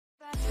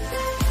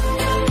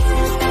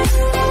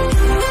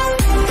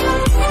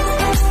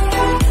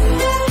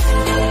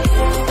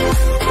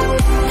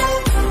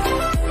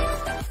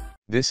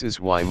This is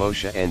why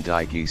Moshe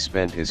Ndiki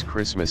spent his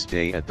Christmas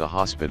day at the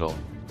hospital.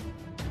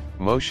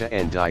 Moshe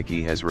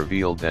Ndiki has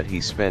revealed that he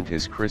spent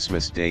his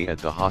Christmas day at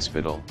the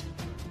hospital.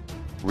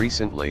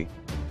 Recently,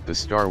 the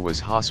star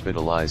was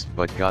hospitalized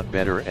but got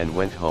better and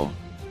went home.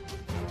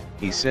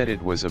 He said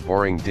it was a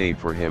boring day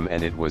for him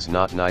and it was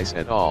not nice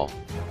at all.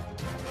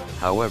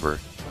 However,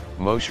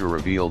 Moshe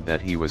revealed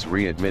that he was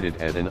readmitted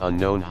at an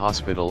unknown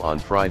hospital on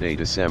Friday,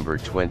 December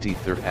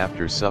 23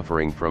 after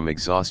suffering from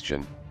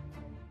exhaustion.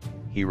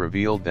 He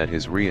revealed that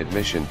his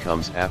readmission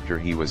comes after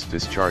he was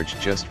discharged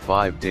just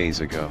 5 days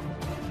ago.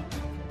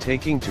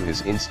 Taking to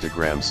his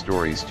Instagram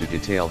stories to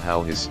detail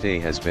how his stay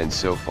has been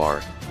so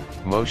far,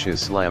 Moshe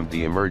slammed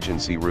the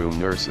emergency room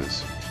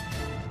nurses.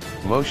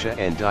 Moshe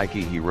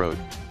Ndiki, he wrote,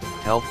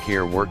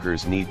 "Healthcare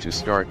workers need to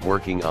start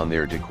working on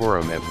their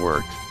decorum at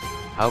work.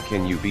 How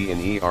can you be in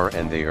ER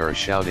and they are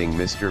shouting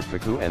Mr.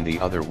 Faku and the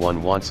other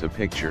one wants a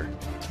picture?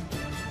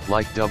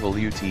 Like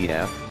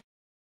WTF?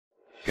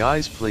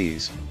 Guys,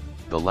 please,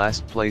 the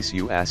last place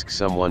you ask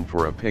someone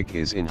for a pic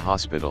is in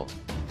hospital."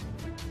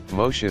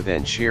 Moshe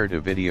then shared a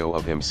video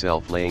of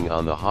himself laying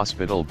on the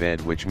hospital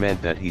bed, which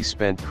meant that he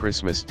spent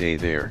Christmas Day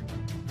there.